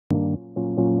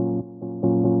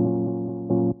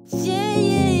Yeah,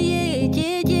 yeah, yeah,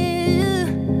 yeah, yeah.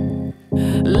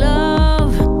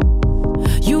 Love,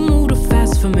 you move too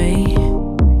fast for me.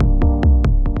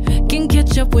 Can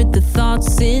catch up with the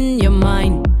thoughts in your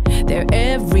mind. They're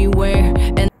everywhere.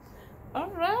 And all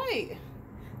right,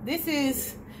 this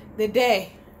is the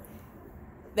day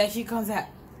that she comes out.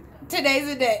 Today's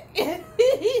the day.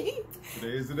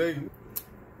 Today is the day.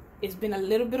 It's been a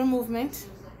little bit of movement.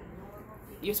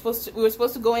 We were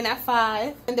supposed to go in at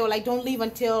 5, and they were like, "Don't leave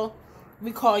until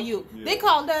we call you." Yeah. They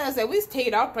called us, and we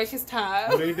stayed our precious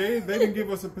time. They didn't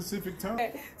give us a specific time.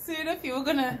 Soon enough, we're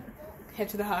gonna head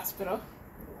to the hospital.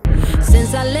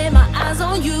 since I laid my eyes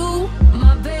on you,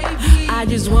 my baby, I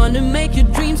just wanna make your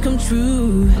dreams come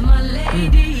true, my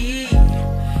lady.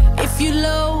 If you're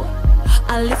low,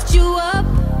 I'll lift you up.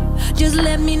 Just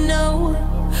let me know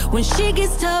when shit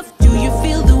gets tough. Do you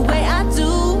feel the way I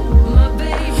do, my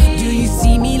baby? Do you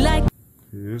see me like?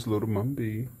 Here's little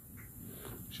Mumbi.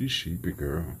 She's sheepy,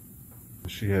 girl.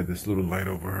 She had this little light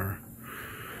over her.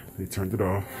 They turned it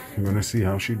off. I'm gonna see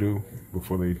how she do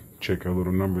before they check her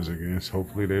little numbers again. So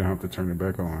hopefully they don't have to turn it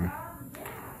back on.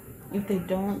 If they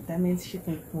don't, that means she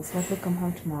can most likely come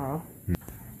home tomorrow.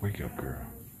 Wake up, girl.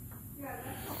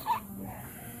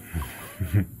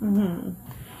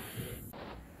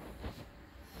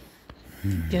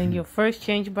 Getting your first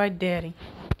change by daddy.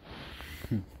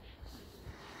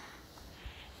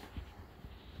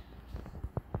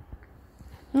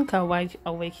 Look how wide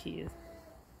awake she is.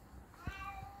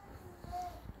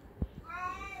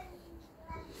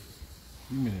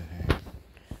 Give me that hand.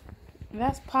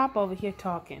 That's Pop over here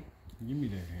talking. Give me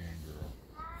that hand,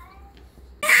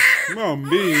 girl.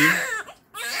 Mumbi,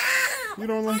 you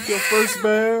don't like your first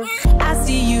bath? I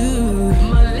see you,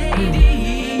 my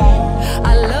lady.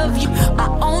 I love you. I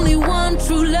only want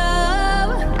true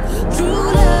love,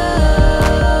 true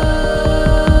love,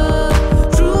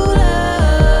 true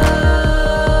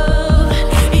love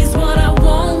is what I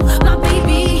want, my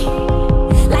baby.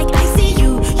 Like I see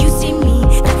you, you see me.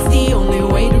 That's the only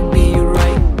way to be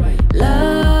right.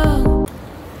 Love.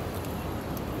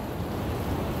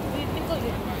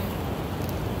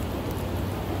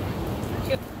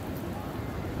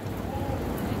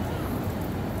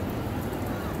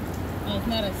 Oh, it's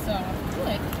not as soft.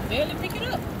 Look, barely pick it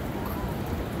up.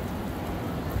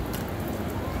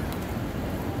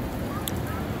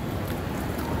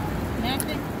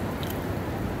 Nothing.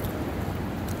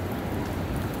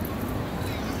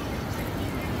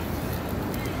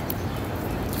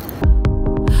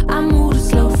 I move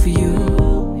slow for you,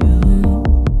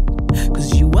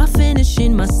 'cause you are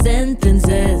finishing my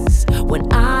sentences when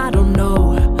I don't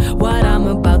know what I'm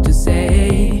about to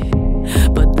say.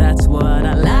 But that's what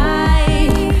I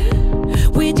like.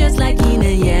 We're just like yin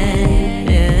and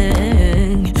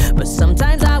yang. But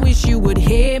sometimes I wish you would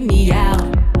hear me out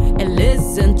and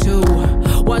listen to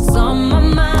what's on my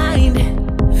mind.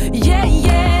 Yeah,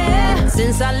 yeah.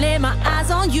 Since I laid my eyes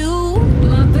on you,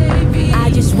 my baby, I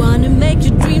just wanna make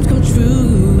your dreams come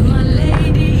true, my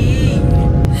lady.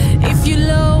 If you're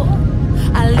low,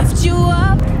 I'll lift you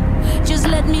up. Just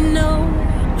let me know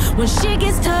when shit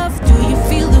gets tough. Do you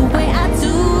feel the way I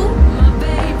do, my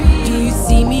baby? Do you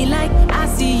see me like I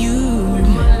see you,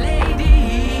 my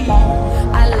lady?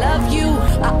 I love you.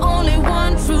 I only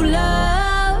want true love.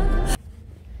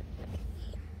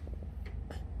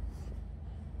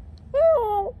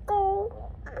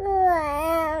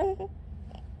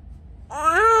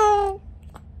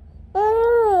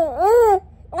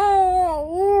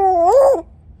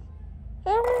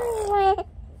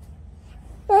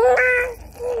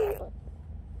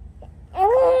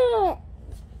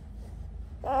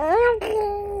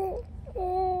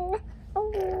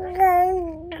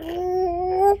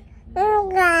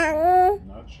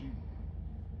 Not cheap.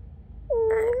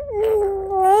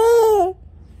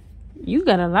 You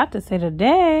got a lot to say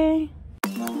today.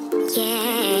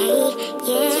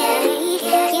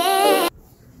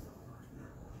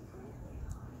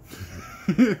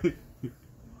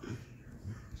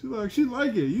 She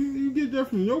like it. You get that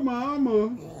from your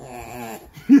mama.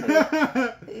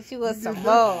 She wants some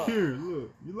more. Here,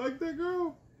 look. You like that,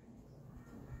 girl?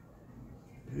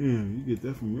 Damn, you get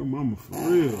that from your mama for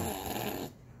real.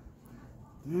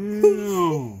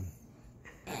 Damn.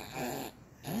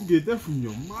 You get that from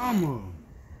your mama.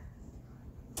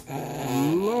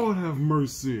 Lord have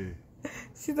mercy.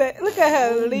 She's like, look at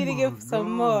her Oh leading my it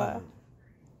some God. more.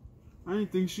 I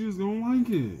didn't think she was gonna like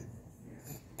it.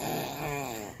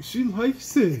 She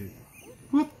likes it.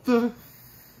 What the?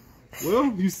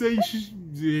 Well, you say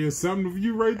there's something of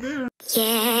you right there.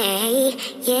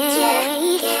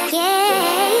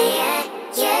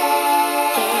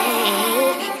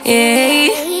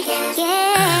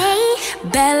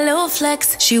 bad little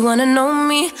flex. She wanna know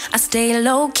me, I stay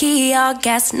low-key, all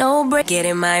gas, no break. Get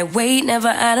in my way, never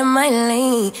out of my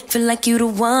lane. Feel like you the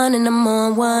one and I'm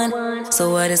on one.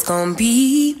 So what it's gonna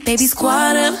be? Baby,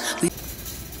 squad up.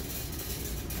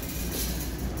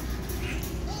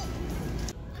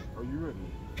 Are you ready?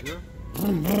 Yeah?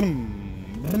 Vroom, vroom,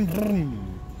 vroom, vroom.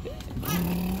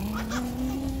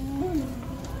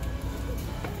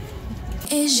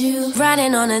 Is you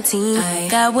riding on a team? I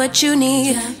got what you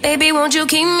need. Baby, won't you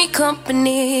keep me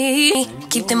company?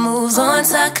 Keep the moves on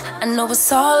tuck. I know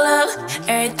it's all up.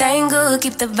 Everything good.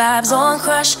 Keep the vibes on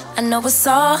crush. I know it's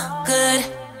all good.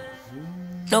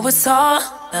 Know it's all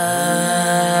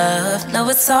love. Know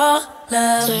it's all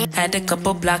love. Had a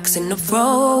couple blocks in the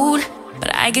road,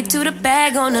 but I get to the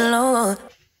bag on the low.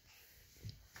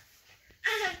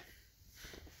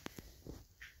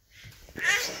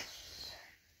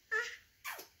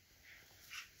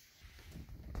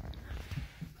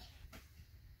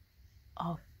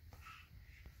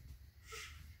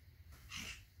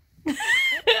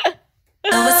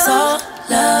 Know it's all